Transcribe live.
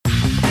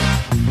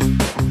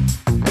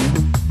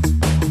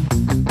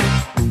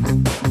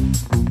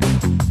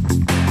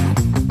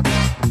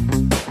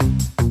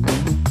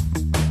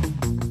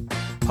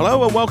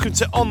Hello and welcome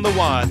to On The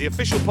Wire, the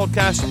official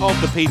podcast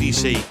of the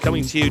PDC,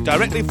 coming to you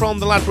directly from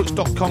the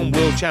Ladbrokes.com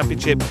World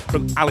Championship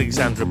from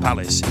Alexandra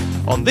Palace.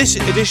 On this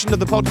edition of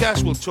the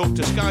podcast, we'll talk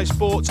to Sky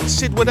Sports'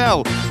 Sid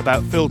Waddell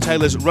about Phil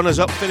Taylor's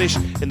runners-up finish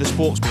in the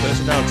Sports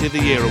Personality of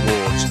the Year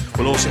Awards.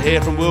 We'll also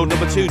hear from world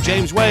number 2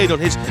 James Wade on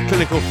his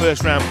clinical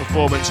first-round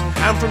performance,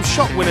 and from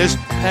shot winners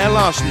Per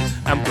Larsen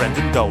and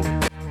Brendan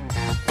Dolan.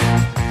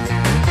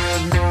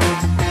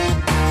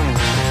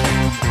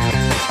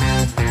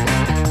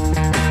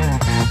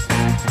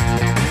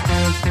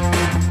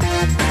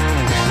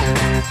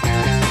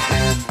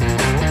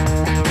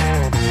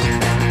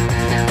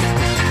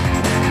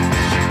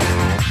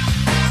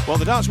 Well,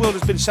 the darts world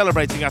has been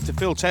celebrating after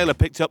Phil Taylor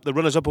picked up the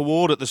Runners-Up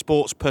Award at the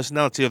Sports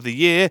Personality of the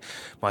Year.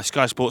 My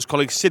Sky Sports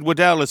colleague Sid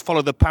Waddell has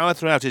followed the power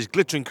throughout his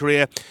glittering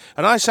career,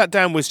 and I sat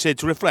down with Sid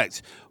to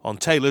reflect on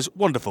Taylor's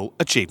wonderful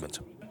achievement.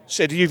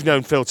 Sid, you've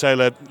known Phil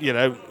Taylor,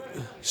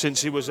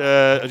 since he was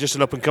just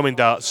an up-and-coming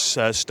darts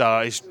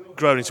star. He's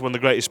grown into one of the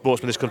greatest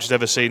sportsmen this country's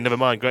ever seen, never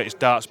mind greatest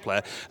darts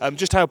player.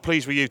 Just how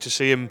pleased were you to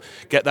see him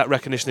get that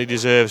recognition he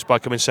deserves by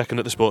coming second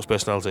at the Sports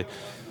Personality?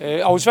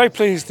 I was very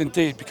pleased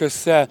indeed,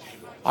 because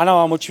I know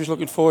how much he was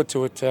looking forward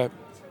to it.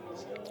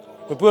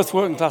 We're both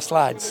working class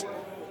lads.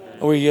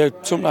 We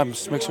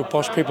sometimes mix with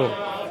posh people.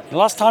 The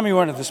last time he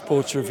went at the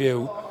Sports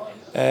Review,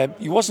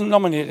 he wasn't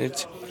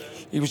nominated.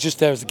 He was just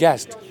there as a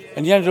guest,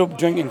 and he ended up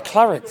drinking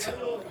claret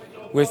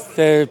with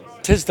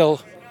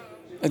Tisdale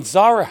and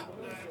Zara.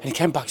 And he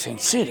came back saying,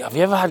 "Sid, have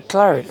you ever had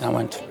claret?" And I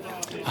went,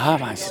 "Ah,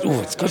 man." He said, "Oh,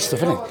 it's good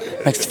stuff, isn't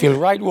it? Makes it feel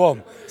right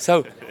warm."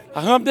 So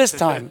I hope this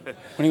time,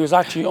 when he was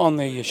actually on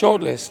the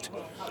shortlist,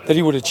 that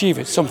he would achieve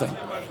it, something.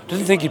 I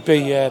didn't think he'd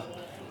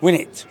win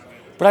it,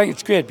 but I think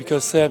it's great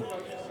because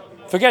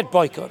forget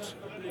Boycott,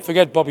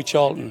 forget Bobby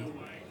Charlton,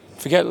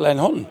 forget Len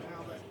Hutton,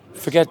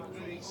 forget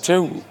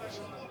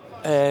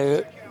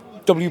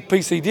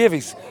WPC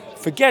Davies,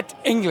 forget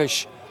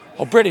English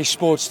or British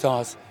sports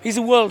stars. He's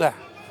a worlder.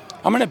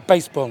 I'm in a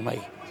baseball, mate.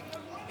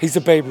 He's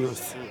a Babe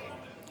Ruth.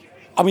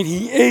 I mean,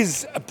 he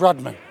is a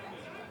Bradman,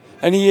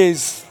 and he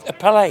is a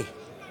Pelé.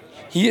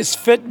 He is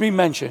fit to be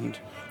mentioned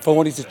for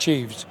what he's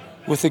achieved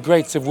with the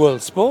greats of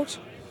world sport.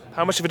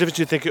 How much of a difference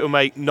do you think it will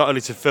make, not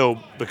only to Phil,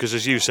 because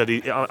as you said,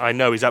 I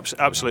know he's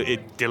absolutely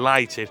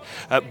delighted,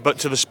 but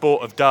to the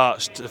sport of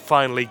darts to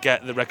finally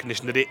get the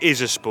recognition that it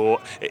is a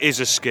sport, it is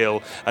a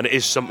skill, and it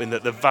is something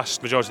that the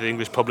vast majority of the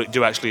English public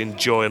do actually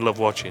enjoy and love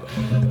watching?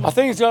 I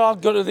think it's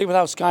got to do with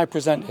how Sky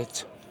present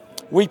it.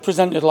 We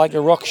present it like a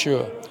rock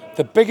show.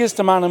 The biggest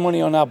amount of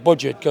money on our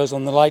budget goes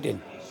on the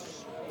lighting.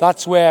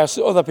 That's where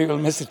other people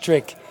miss the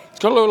trick. It's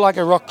got to look like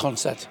a rock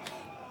concert.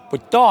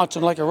 But darts,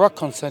 unlike a rock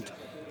concert,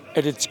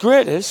 at its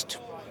greatest,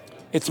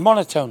 it's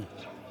monotone.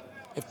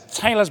 If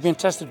Taylor's been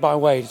tested by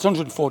Wade, it's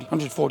 140,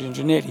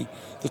 180.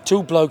 The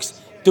two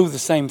blokes do the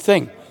same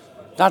thing.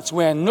 That's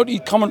where nutty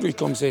commentary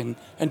comes in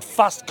and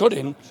fast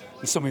cutting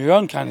and some of your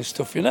own kind of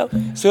stuff,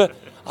 So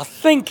I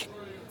think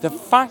the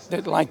fact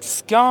that, like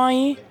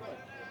Sky,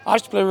 I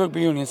used to play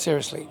rugby union,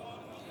 seriously.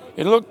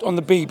 It looked on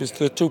the beeb as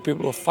the two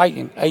people were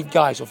fighting, 8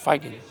 guys were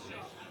fighting.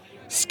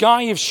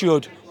 Sky have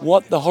showed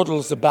what the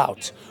huddle's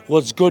about,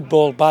 what's good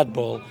ball, bad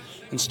ball.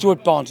 And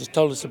Stuart Barnes has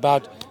told us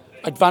about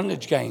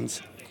advantage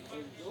gains.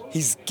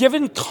 He's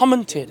given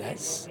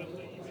commentators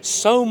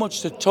so much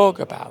to talk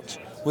about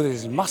with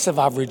his massive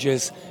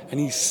averages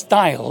and his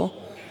style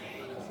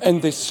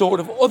and the sort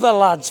of other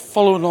lads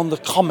following on the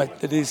comet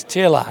that is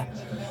Taylor,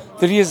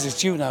 that he is,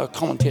 as you know, a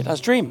commentator's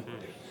dream.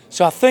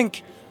 So I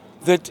think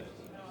that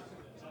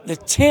the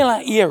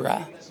Taylor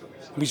era,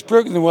 he's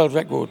broken the world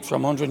record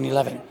from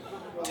 111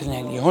 to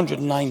nearly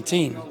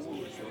 119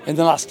 in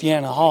the last year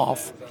and a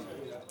half.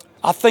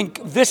 I think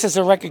this is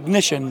a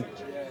recognition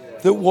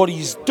that what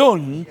he's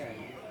done,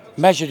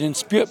 measured in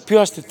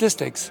pure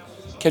statistics,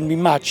 can be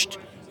matched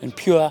in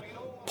pure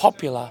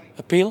popular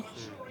appeal.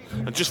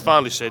 And just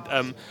finally, Sid,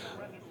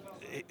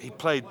 he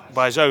played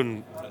by his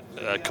own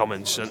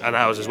comments and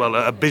ours as well,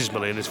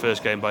 abysmally in his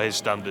first game by his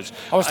standards.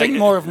 I was thinking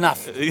more of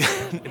naff.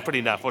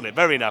 Pretty naff, wasn't it?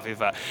 Very naff, in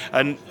fact.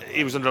 And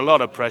he was under a lot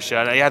of pressure,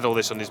 and he had all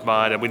this on his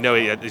mind, and we know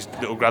his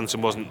little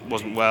grandson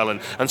wasn't well,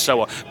 and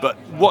so on. But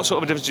what sort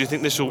of a difference do you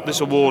think this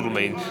award will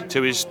mean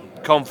to his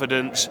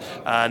confidence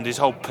and his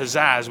whole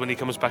pizzazz when he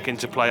comes back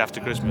into play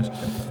after Christmas?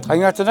 I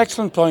think that's an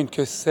excellent point,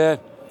 because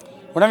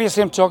whenever you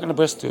see him talking to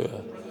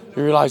Bristol,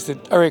 you realise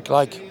that Eric,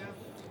 like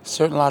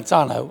certain lads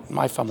I know in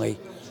my family,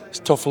 is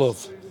tough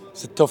love.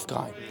 He's a tough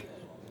guy.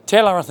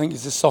 Taylor, I think,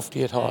 is a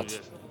softy at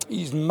heart.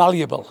 He's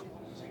malleable.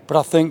 But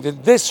I think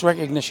that this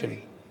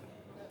recognition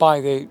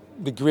by the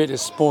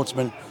greatest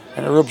sportsman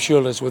and to rub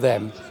shoulders with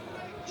them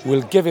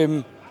will give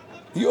him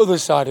the other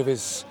side of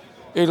his.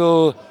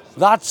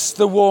 That's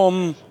the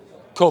warm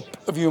cup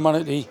of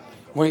humanity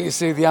when you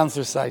see the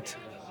anthracite.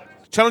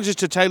 Challenges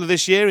to Taylor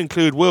this year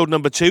include world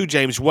number 2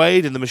 James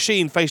Wade, and the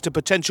machine faced a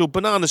potential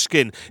banana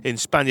skin in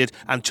Spaniard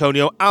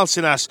Antonio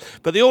Alcinas.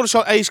 But the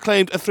Aldershot ace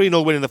claimed a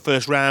 3-0 win in the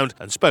first round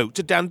and spoke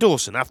to Dan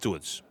Dawson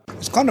afterwards.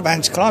 It's kind of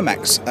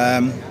anticlimax.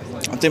 I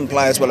didn't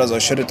play as well as I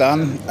should have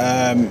done.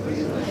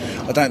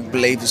 I don't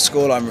believe the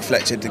scoreline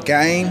reflected the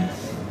game.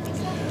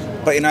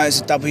 But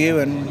it's a W,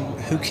 and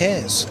who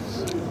cares?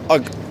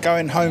 I'm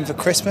going home for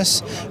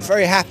Christmas,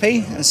 very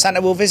happy, and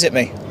Santa will visit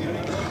me.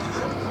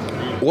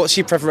 What's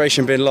your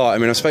preparation been like? I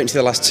mean, I've spoken to you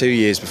the last 2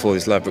 years before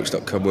this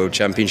Ladbrokes.com World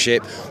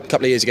Championship. A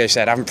couple of years ago, you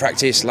said, I haven't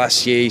practiced.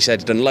 Last year, you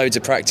said, done loads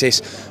of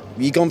practice.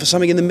 You gone for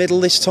something in the middle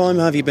this time?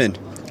 How have you been?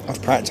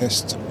 I've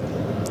practiced.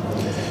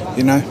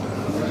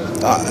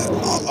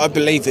 I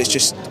believe it's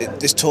just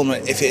this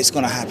tournament, if it's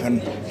going to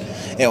happen,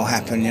 it'll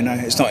happen,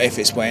 It's not if,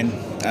 it's when.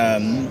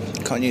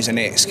 Can't use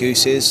any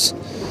excuses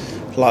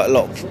like a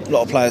lot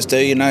of players do,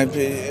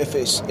 If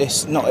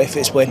it's not if,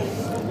 it's when.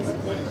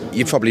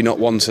 You're probably not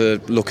one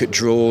to look at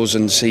draws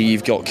and see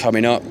you've got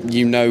coming up.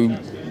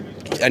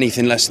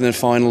 Anything less than the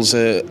finals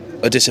are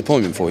a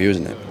disappointment for you,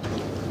 isn't it?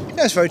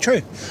 Yeah, it's very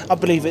true. I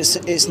believe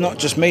it's not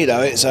just me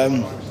though. It's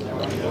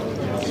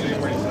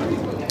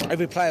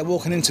every player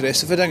walking into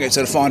this. If they don't get to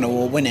the final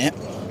or win it,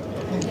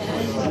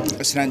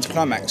 it's an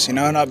anticlimax, And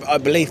I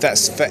believe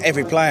that's for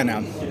every player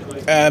now.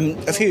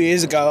 A few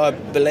years ago, I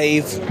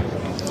believe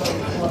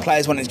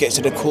players wanted to get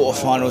to the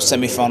quarterfinals,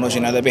 semi-finals,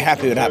 they'd be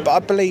happy with that. But I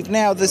believe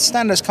now the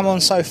standards come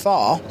on so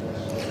far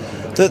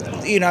that,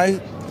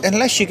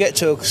 unless you get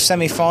to a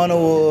semi-final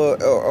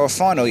or a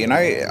final,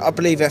 I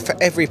believe that for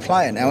every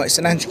player now it's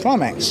an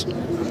anticlimax.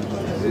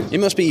 It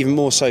must be even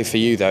more so for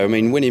you, though. I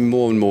mean, winning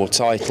more and more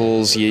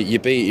titles, you're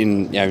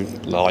beating, the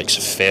likes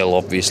of Phil,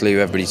 obviously, who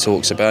everybody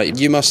talks about.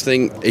 You must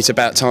think, it's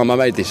about time I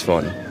made this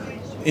final.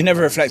 You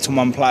never reflect on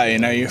one player,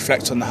 you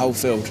reflect on the whole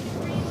field.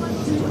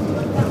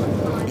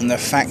 And the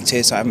fact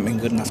is, I haven't been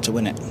good enough to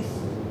win it.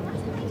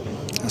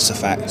 That's a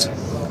fact.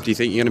 Do you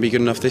think you're going to be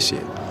good enough this year?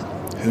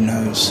 Who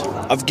knows?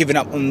 I've given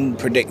up on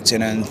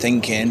predicting and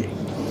thinking.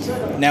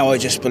 Now I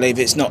just believe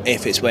it's not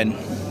if, it's when.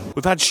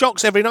 We've had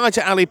shocks every night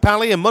at Ali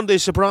Pally, and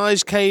Monday's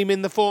surprise came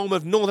in the form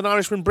of Northern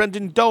Irishman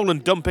Brendan Dolan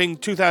dumping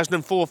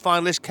 2004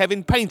 finalist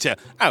Kevin Painter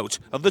out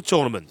of the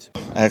tournament.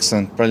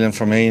 Excellent, brilliant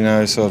for me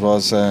now. So it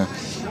was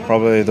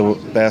probably the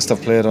best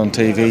I've played on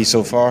TV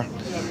so far.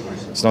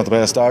 It's not the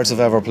best darts I've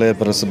ever played,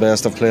 but it's the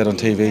best I've played on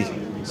TV.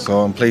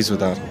 So I'm pleased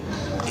with that.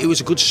 It was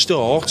a good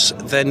start.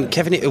 Then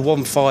Kevin hit a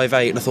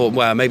 158, and I thought,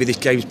 wow, maybe this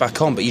game's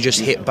back on. But you just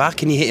hit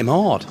back and you hit him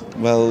hard.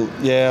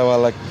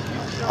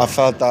 I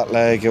felt that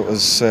leg. It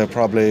was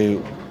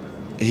probably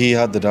he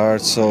had the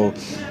darts. So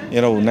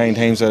 9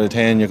 times out of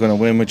 10 you're going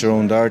to win with your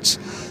own darts.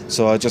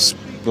 So I just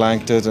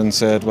blanked it and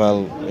said,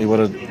 well, he would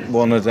have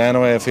won it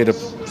anyway if he'd have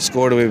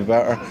scored a wee bit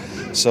better.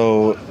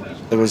 So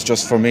it was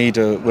just for me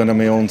to win on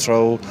my own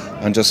throw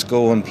and just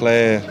go and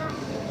play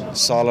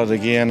solid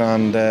again.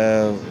 And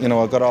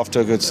I got off to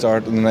a good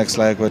start in the next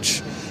leg,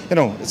 which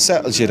it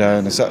settles you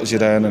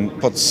down. And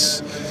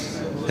puts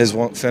his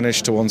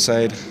finish to one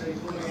side.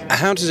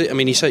 How does it? I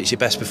mean, you say it's your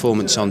best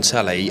performance on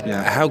telly.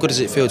 Yeah. How good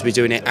does it feel to be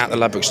doing it at the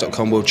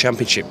Ladbrokes.com World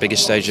Championship,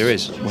 biggest stage there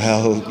is?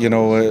 Well,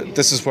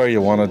 this is where you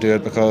want to do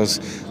it because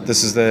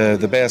this is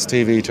the best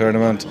TV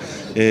tournament.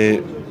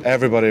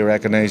 Everybody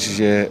recognises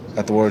you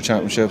at the World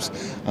Championships,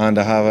 and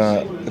to have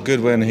a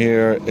good win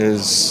here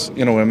is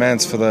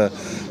immense for the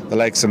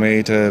likes of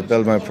me to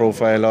build my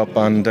profile up.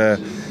 And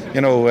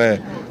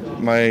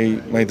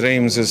my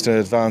dreams is to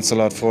advance a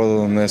lot further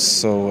than this.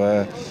 So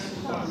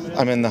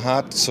I'm in the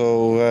hat.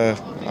 So.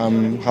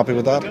 I'm happy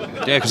with that.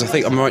 Yeah, because I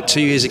think I'm right.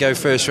 2 years ago,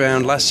 first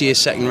round. Last year,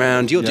 second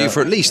round. You're due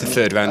for at least the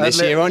third round this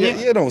year, aren't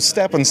you?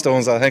 Stepping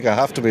stones. I think I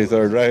have to be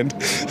third round.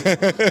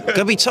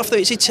 Gonna be tough though.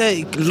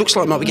 It looks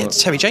like might we get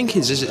Terry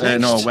Jenkins? Is it?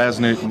 Next? No, Wes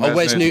Newton.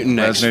 Wes Newton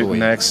next. Wes Newton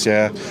next.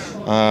 Yeah.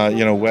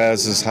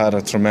 Wes has had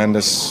a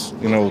tremendous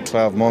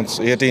 12 months,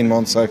 18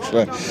 months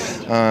actually,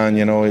 and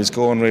he's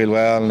going real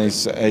well, and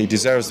he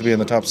deserves to be in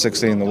the top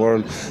 16 in the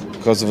world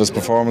because of his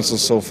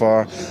performances so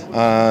far.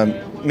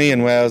 Me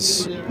and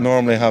Wes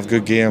normally have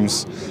good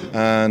games,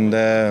 and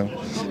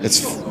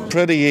it's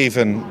pretty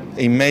even.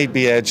 He may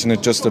be edging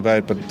it just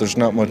about, but there's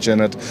not much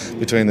in it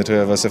between the two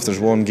of us. If there's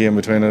one game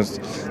between it,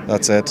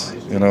 that's it.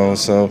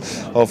 So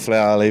hopefully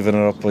I'll even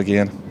it up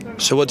again.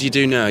 So what do you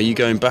do now? Are you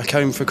going back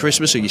home for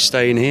Christmas, or are you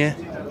staying here?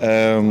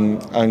 I'm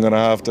going to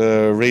have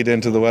to read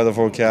into the weather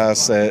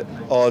forecast.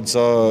 Odds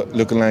are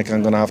looking like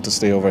I'm going to have to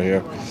stay over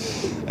here.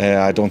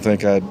 I don't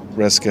think I'd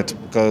risk it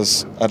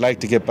because I'd like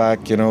to get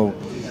back,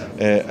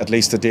 at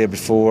least the day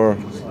before.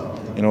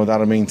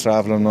 That'll mean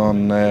travelling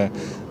on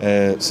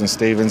St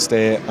Stephen's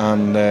Day,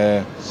 and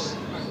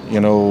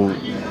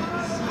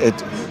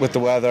with the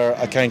weather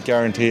I can't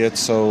guarantee it,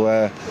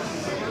 so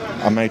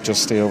I might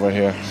just stay over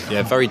here.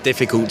 Yeah, very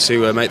difficult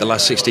to make the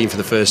last 16 for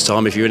the first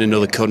time if you're in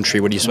another country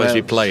when you're supposed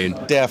to be playing.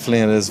 Definitely,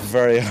 it is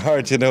very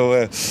hard.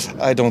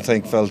 I don't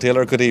think Phil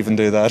Taylor could even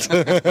do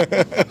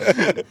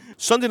that.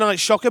 Sunday night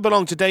shocker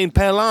belonged to Dane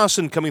Per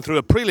Larsen, coming through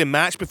a prelim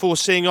match before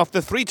seeing off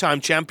the three-time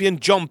champion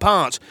John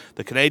Part.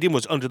 The Canadian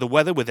was under the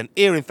weather with an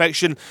ear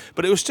infection,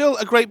 but it was still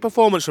a great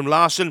performance from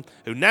Larsen,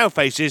 who now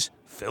faces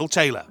Phil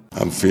Taylor.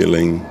 I'm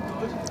feeling,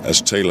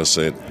 as Taylor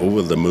said,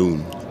 over the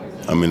moon.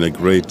 I'm in a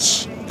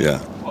great,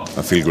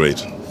 I feel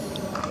great.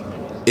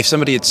 If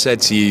somebody had said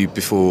to you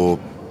before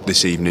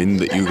this evening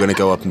that you were going to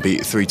go up and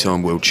beat a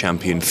three-time world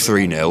champion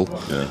 3-0,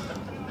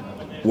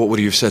 What would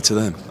you have said to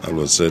them? I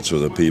would say to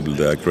the people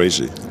they are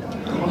crazy.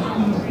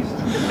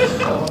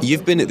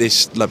 You've been at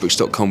this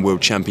Ladbrokes.com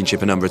World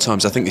Championship a number of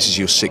times. I think this is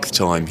your 6th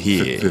time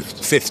here.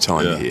 Fifth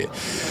time here.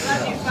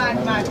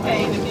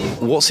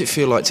 What's it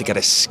feel like to get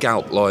a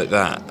scalp like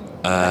that?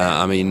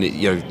 I mean,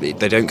 you know,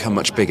 they don't come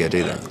much bigger,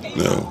 do they?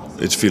 No,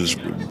 it feels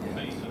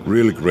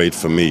really great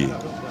for me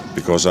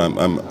because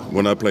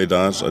when I play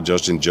darts, I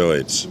just enjoy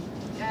it.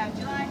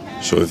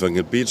 So if I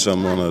can beat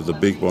someone of the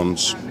big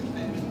ones,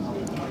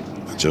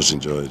 I just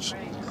enjoy it.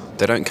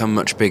 They don't come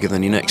much bigger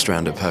than your next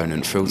round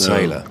opponent, Phil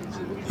Taylor.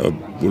 It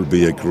will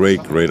be a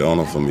great, great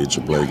honor for me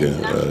to play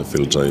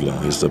Phil Taylor.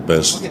 He's the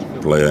best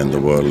player in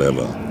the world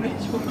ever.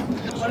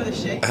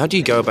 How do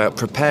you go about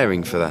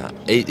preparing for that?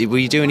 Will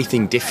you do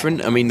anything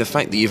different? I mean, the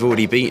fact that you've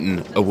already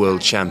beaten a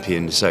world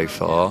champion so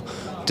far,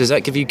 does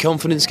that give you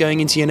confidence going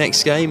into your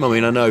next game? I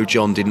mean, I know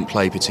John didn't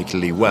play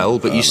particularly well,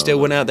 but you still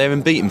went out there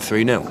and beat him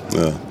 3-0.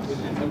 Yeah.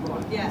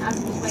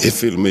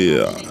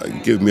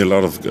 It give me a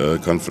lot of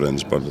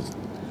confidence, but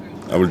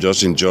I will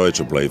just enjoy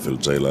to play Phil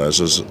Taylor.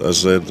 As I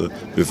said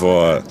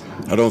before,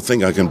 I don't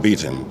think I can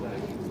beat him.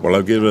 Well,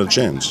 I'll give it a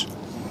chance.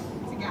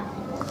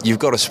 You've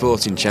got a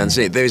sporting chance.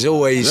 There's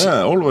always...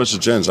 Yeah, always a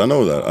chance. I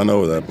know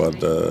that. But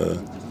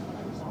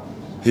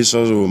he's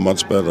also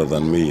much better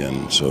than me,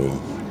 and so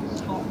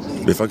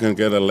if I can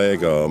get a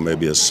leg or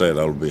maybe a set,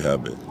 I'll be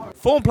happy.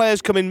 Form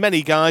players come in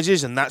many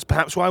guises, and that's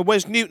perhaps why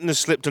Wes Newton has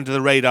slipped under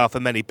the radar for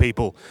many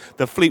people.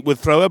 The Fleetwood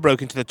thrower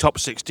broke into the top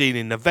 16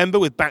 in November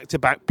with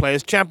back-to-back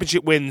Players'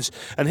 Championship wins,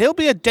 and he'll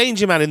be a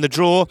danger man in the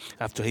draw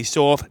after he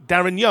saw off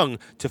Darren Young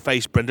to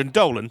face Brendan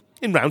Dolan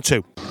in round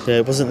 2. Yeah,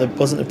 it wasn't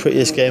the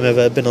prettiest game I've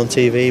ever been on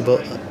TV,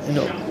 but you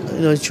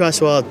know, you try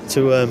so hard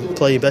to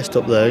play your best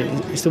up there.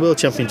 It's the World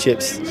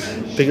Championships,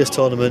 biggest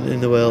tournament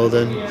in the world,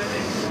 and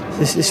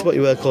this is what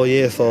you work all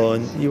year for,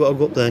 and you got to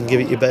go up there and give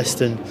it your best.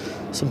 And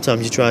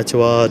sometimes you try too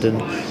hard, and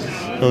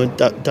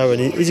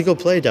Darren, he's a good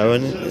player,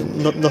 Darren.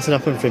 Nothing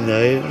happened for him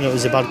there. It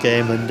was a bad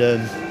game, and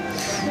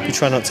you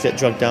try not to get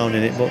dragged down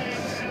in it, but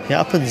it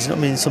happens. I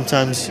mean,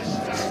 sometimes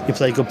you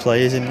play good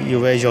players and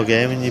you raise your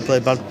game, and you play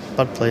bad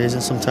players,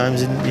 and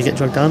sometimes you get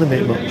dragged down a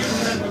bit. But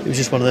it was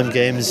just one of them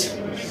games.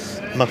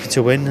 I'm happy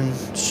to win, and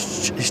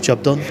it's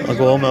job done. I'll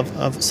go home,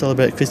 I've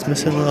celebrated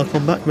Christmas, and I'll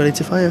come back ready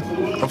to fire.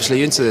 Obviously,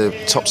 you're into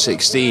the top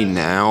 16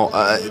 now.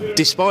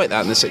 Despite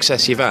that and the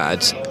success you've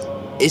had,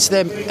 is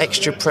there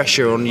extra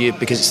pressure on you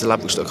because it's the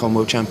Ladbrokes.com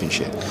World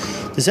Championship?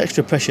 There's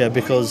extra pressure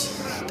because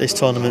this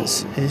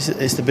tournament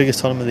it's the biggest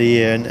tournament of the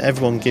year, and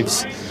everyone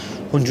gives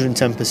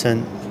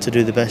 110% to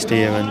do the best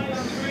here. And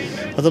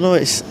I don't know,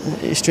 it's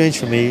strange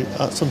for me.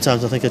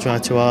 Sometimes I think I try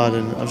too hard,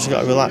 and I've just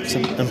got to relax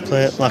and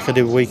play it like I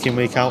do week in,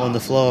 week out on the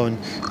floor. And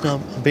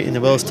I'm beating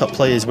the world's top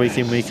players week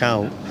in, week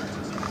out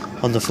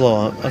on the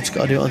floor. I've just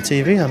got to do it on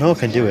TV. I know I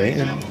can do it,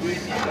 and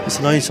it's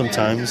annoying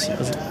sometimes.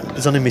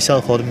 There's only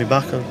myself holding me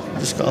back. I've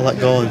just got to let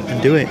go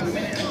and do it.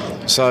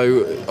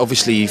 So,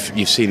 obviously,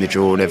 you've seen the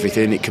draw and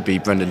everything. It could be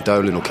Brendan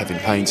Dolan or Kevin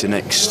Painter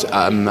next. What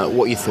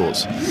are your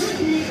thoughts?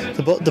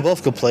 They're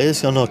both good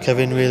players. I know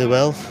Kevin really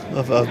well.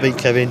 I've beat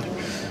Kevin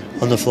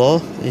on the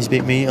floor. He's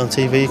beat me on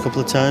TV a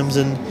couple of times,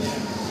 and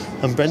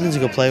Brendan's a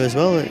good player as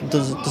well. It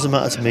doesn't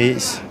matter to me.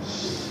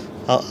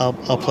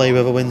 I'll play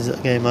whoever wins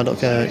that game. I don't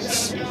care.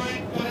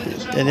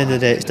 At the end of the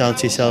day, it's down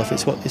to yourself.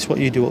 It's what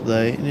you do up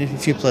there. And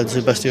if you play to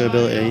the best of your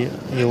ability,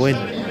 you win.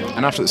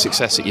 And after the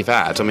success that you've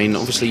had, I mean,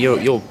 obviously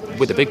you're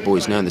with the big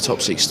boys now in the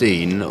top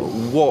 16.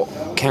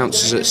 What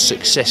counts as a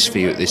success for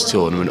you at this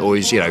tournament, or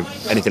is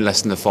anything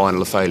less than the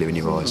final a failure in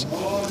your eyes?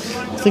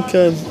 I think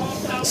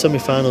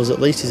semi-finals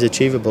at least is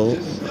achievable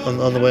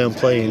on the way I'm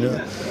playing.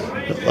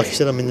 Like I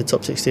said, I'm in the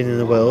top 16 in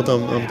the world.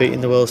 I'm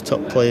beating the world's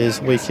top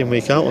players week in,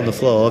 week out on the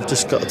floor. I've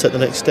just got to take the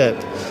next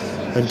step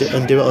and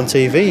do it on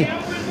TV.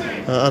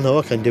 I know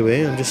I can do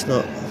it. I'm just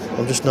not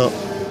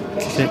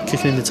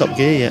kicking in the top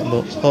gear yet.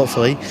 But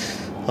hopefully,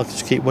 I'll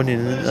just keep winning,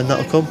 and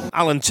that'll come.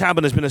 Alan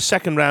Taban has been a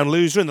second-round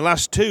loser in the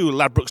last 2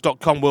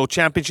 Ladbrokes.com World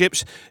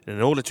Championships. And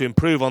in order to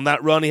improve on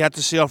that run, he had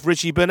to see off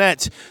Richie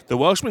Burnett. The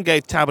Welshman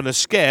gave Taban a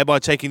scare by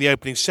taking the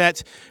opening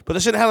set, but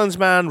the St Helens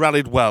man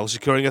rallied well,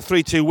 securing a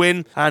 3-2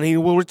 win, and he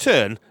will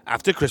return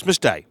after Christmas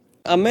Day.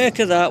 I make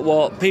of that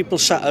what people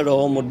sat at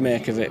home would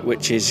make of it,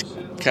 which is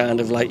kind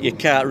of like you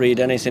can't read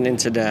anything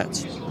into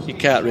darts. You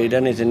can't read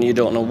anything, you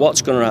don't know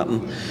what's going to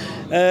happen.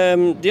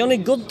 The only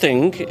good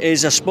thing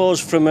is, I suppose,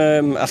 from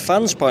a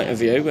fan's point of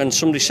view and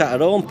somebody sat at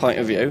home point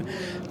of view,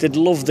 they'd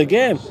love the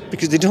game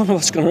because they don't know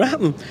what's going to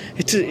happen.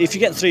 If you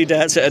get 3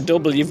 darts at a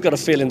double, you've got a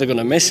feeling they're going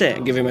to miss it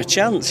and give him a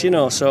chance,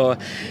 So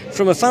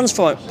from a fan's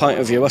point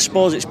of view, I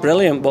suppose it's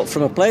brilliant, but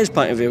from a player's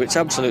point of view, it's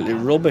absolutely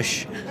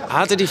rubbish.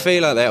 How did he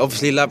feel out there?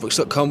 Obviously,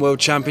 Ladbrokes.com World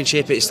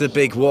Championship, it's the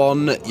big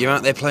one. You're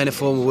out there playing a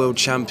former world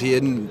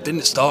champion.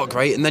 Didn't start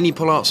great, and then you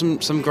pull out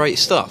some great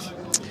stuff.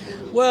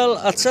 Well,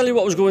 I'll tell you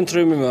what was going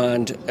through my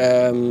mind.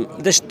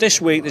 This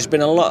week there's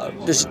been a lot.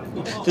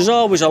 There's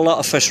always a lot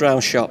of first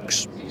round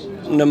shocks,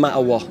 no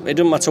matter what. It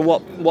doesn't matter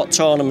what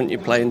tournament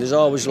you're playing. There's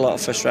always a lot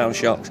of first round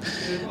shocks,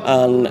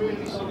 and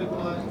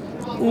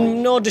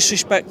no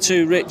disrespect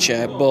to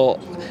Richard, but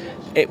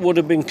it would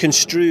have been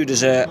construed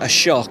as a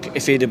shock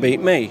if he'd have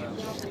beat me.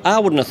 I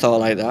wouldn't have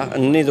thought like that,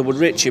 and neither would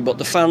Richie, but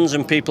the fans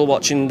and people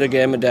watching the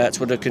game of darts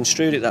would have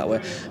construed it that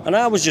way. And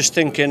I was just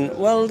thinking,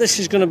 well, this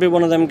is going to be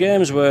one of them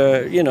games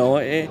where, you know,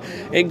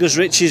 it goes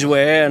Richie's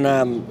way, and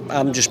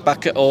I'm just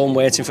back at home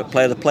waiting for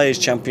play the Players'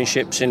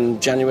 Championships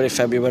in January,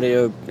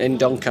 February in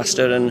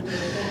Doncaster, and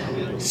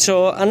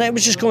it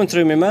was just going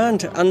through my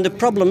mind. And the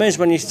problem is,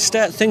 when you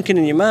start thinking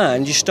in your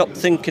mind, you stop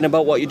thinking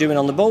about what you're doing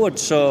on the board.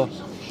 So,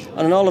 and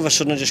then all of a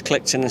sudden I just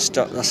clicked in and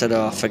stopped. I said,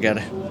 forget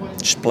it,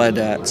 just play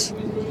darts.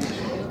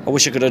 I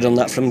wish I could have done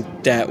that from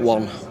date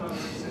one.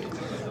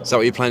 Is that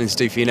what you're planning to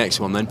do for your next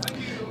one then?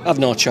 I've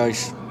no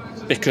choice,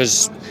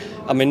 because,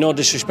 I mean, no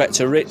disrespect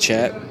to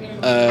Richie,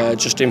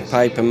 Justin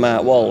Pipe and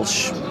Mark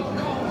Walsh,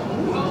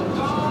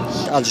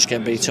 I'll just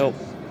get beat up.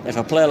 If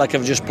I play like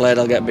I've just played,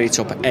 I'll get beat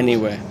up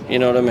anyway, you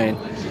know what I mean?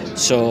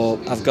 So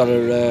I've got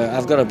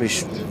to be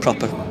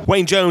proper.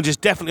 Wayne Jones is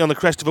definitely on the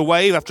crest of a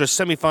wave after a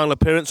semi-final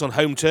appearance on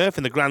home turf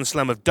in the Grand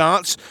Slam of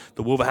darts.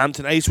 The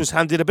Wolverhampton ace was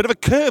handed a bit of a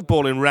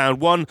curveball in round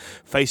one,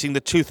 facing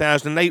the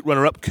 2008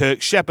 runner-up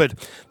Kirk Shepherd.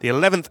 The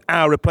 11th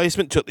hour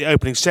replacement took the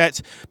opening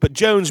set, but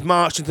Jones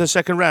marched into the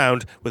second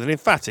round with an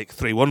emphatic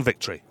 3-1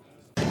 victory.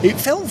 It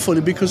felt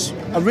funny because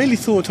I really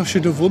thought I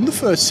should have won the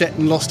first set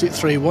and lost it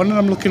 3-1, and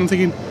I'm looking and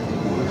thinking,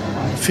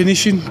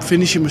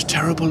 Finishing was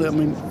terrible. I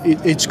mean,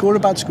 it scored a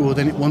bad score,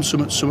 then it won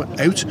something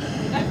out.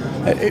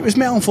 It was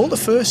my own fault the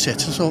first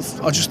set, so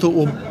I just thought,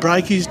 well,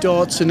 break his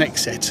darts the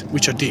next set,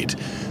 which I did.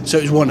 So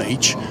it was one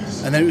each,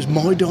 and then it was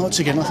my darts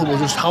again. I thought, we'll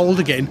just hold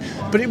again.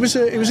 But it was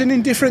an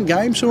indifferent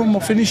game. Some of my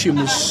finishing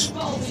was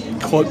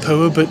quite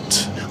poor,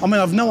 but I mean,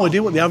 I've no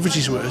idea what the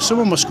averages were. Some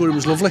of my scoring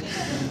was lovely,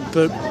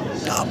 but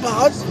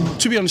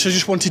to be honest, I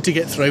just wanted to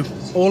get through.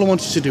 All I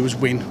wanted to do was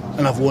win,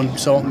 and I've won,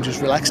 so I'm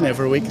just relaxing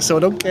every week, so I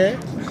don't care.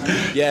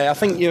 Yeah, I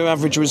think your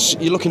average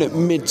you're looking at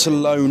mid to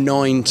low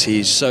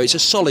 90s, so it's a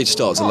solid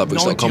start to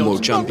Ladbrokes.com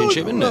World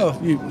Championship, isn't it? No,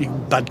 you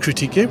bad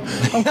critic, you.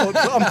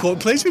 I'm quite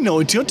pleased with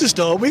 90 odd to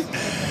start with.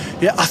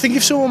 Yeah, I think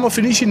if some of my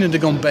finishing had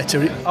gone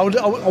better, I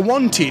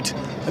wanted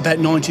about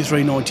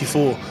 93,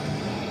 94.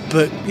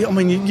 But, I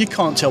mean, you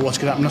can't tell what's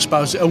going to happen. I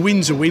suppose a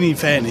win's a win, in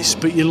fairness,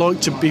 but you like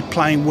to be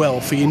playing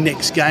well for your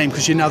next game,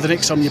 because you know the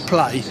next time you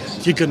play,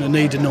 you're going to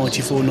need a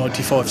 94,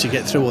 95 to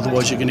get through,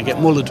 otherwise you're going to get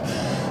mullered.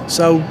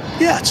 So,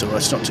 yeah, it's all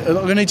right. I'm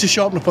going to need to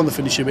sharpen up on the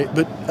finish a bit,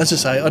 but as I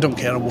say, I don't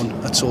care, I won.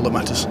 That's all that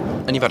matters.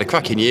 And you've had a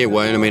cracking year,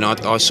 Wayne. I mean,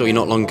 I saw you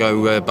not long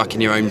ago back in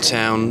your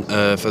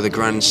hometown for the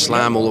Grand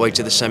Slam, all the way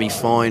to the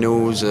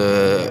semi-finals,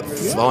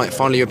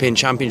 final European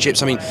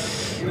Championships. I mean,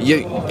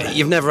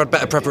 you've never had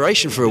better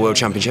preparation for a World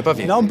Championship, have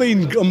you? No, I'm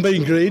being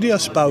greedy, I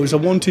suppose. I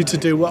wanted to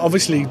do,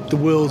 obviously the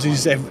Worlds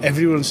is,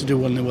 everyone wants to do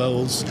one of the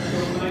Worlds.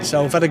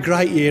 So I've had a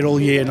great year all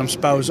year, and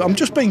I'm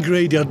just being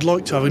greedy. I'd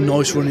like to have a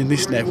nice run in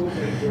this now.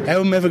 How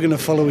I'm ever going to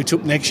follow it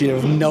up next year,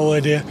 I've no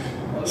idea.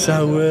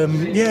 So,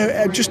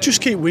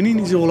 just keep winning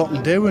is all I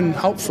can do, and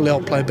hopefully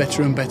I'll play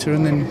better and better,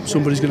 and then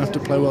somebody's going to have to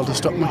play well to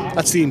stop me.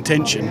 That's the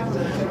intention.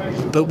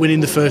 But winning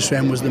the first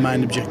round was the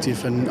main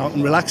objective, and I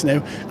can relax now.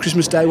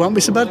 Christmas Day won't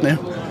be so bad now.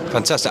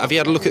 Fantastic. Have you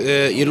had a look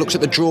at you looked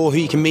at the draw, who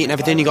you can meet and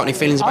everything? You got any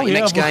feelings about your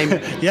next game?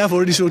 Yeah, I've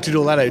already sorted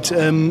all that out.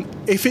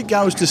 If it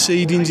goes to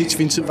seedings, it's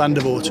Vincent van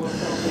der Voort.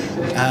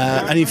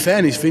 And in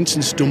fairness,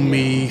 Vincent's done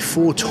me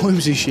 4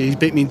 times this year. He's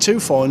beat me in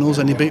 2 finals,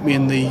 and he beat me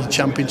in the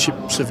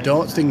Championships of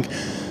Darts thing.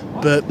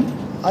 But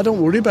I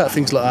don't worry about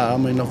things like that. I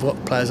mean, I've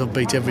got players I've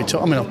beat every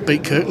time. I mean, I've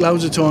beat Kirk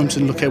loads of times,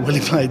 and look how well he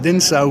played then.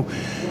 So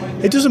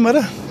it doesn't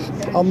matter.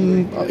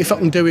 If I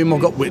can do him,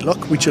 I've got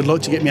Whitlock, which I'd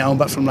like to get my own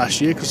back from last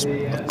year, because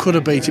I could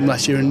have beat him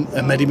last year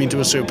and made him into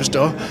a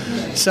superstar.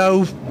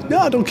 So, no,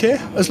 I don't care.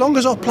 As long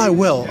as I play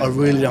well, I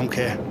really don't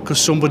care, because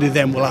somebody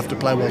then will have to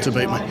play well to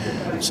beat me.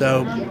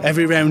 So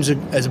every round's a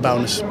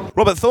bonus.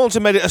 Robert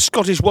Thornton made it a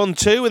Scottish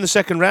 1-2 in the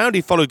second round.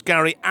 He followed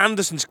Gary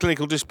Anderson's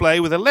clinical display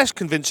with a less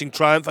convincing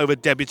triumph over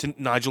debutant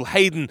Nigel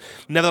Hayden.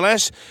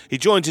 Nevertheless, he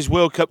joins his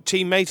World Cup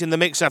teammate in the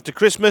mix after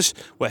Christmas,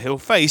 where he'll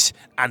face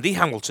Andy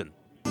Hamilton.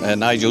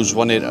 Nigel's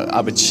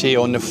I would say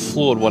on the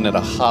floor, one of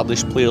the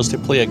hardest players to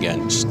play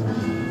against.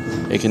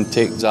 He can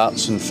take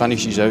darts and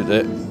finishes out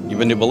that you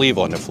wouldn't believe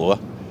on the floor.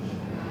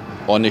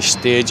 On the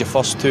stage, the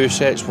first 2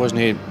 sets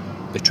wasn't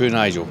the true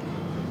Nigel.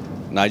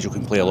 Nigel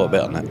can play a lot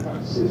better than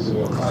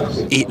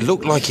that. It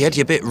looked like he had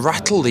you a bit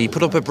rattled. He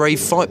put up a brave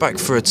fight back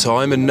for a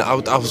time, and I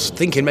was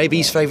thinking maybe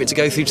he's favourite to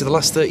go through to the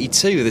last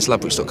 32 of this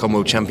Ladbrokes.com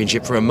World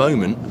Championship for a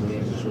moment.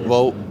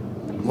 Well,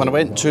 when I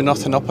went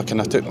 2-0 up, I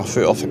kind of took my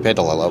foot off the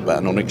pedal a little bit,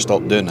 and I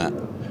stopped doing it.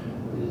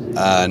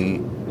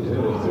 And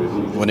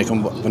when he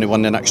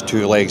won the next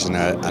 2 legs in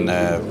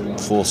the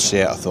 4th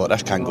set, I thought,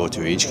 this can't go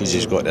to each, because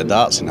he's got the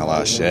darts in the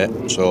last set.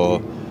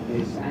 So,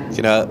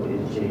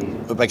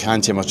 a big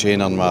hand to my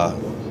trainer,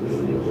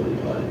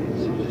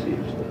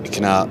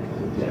 kind of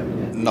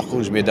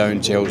knuckles me down,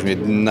 tells me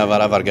never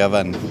ever give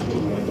in.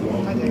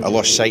 I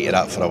lost sight of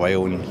that for a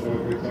while, and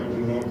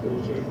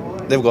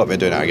they've got me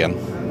doing it again.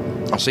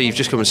 So you've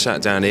just come and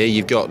sat down here.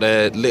 You've got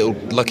little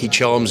Lucky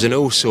Charms and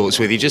all sorts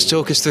with you. Just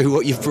talk us through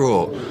what you've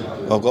brought.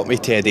 I've got my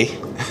teddy.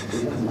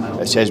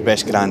 It says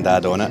best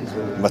granddad on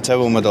it. My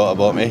towel my daughter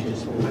bought me.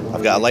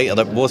 I've got a lighter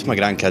that both my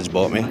grandkids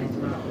bought me.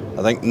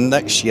 I think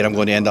next year I'm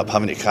going to end up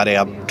having to carry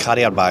a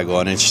carrier bag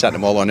on and set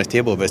them all on the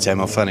table by the time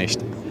I'm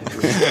finished.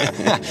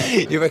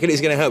 You reckon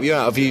it's going to help you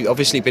out? Have you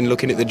obviously been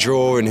looking at the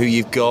draw and who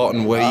you've got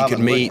and where you could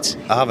meet?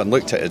 I haven't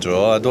looked at the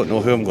draw. I don't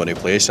know who I'm going to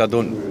play, so I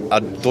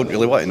don't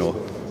really want to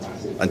know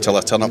until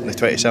I turn up on the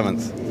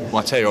 27th. Well,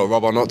 I'll tell you what,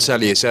 Rob, I'll not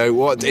tell you. So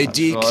what do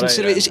you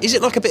consider it? Is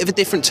it like a bit of a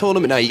different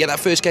tournament now? You get that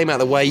first game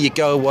out of the way, you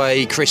go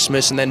away,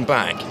 Christmas and then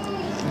back?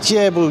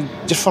 Yeah, well,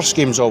 the first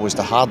game's always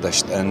the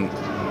hardest, and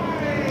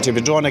to be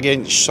drawn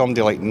against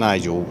somebody like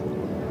Nigel,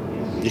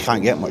 you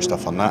can't get much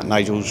stuff on that.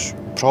 Nigel's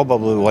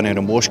probably one of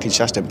the most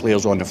consistent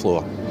players on the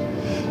floor.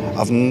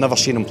 I've never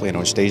seen him playing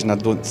on stage, and I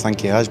don't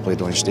think he has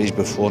played on stage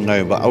before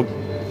now, but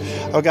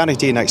I'll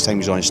guarantee you next time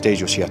he's on stage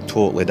you'll see a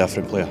totally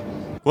different player.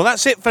 Well,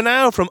 that's it for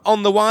now from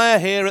On The Wire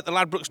here at the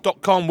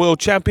Ladbrokes.com World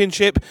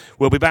Championship.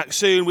 We'll be back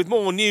soon with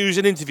more news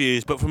and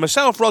interviews, but for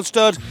myself, Rod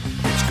Studd,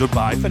 it's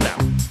goodbye for now.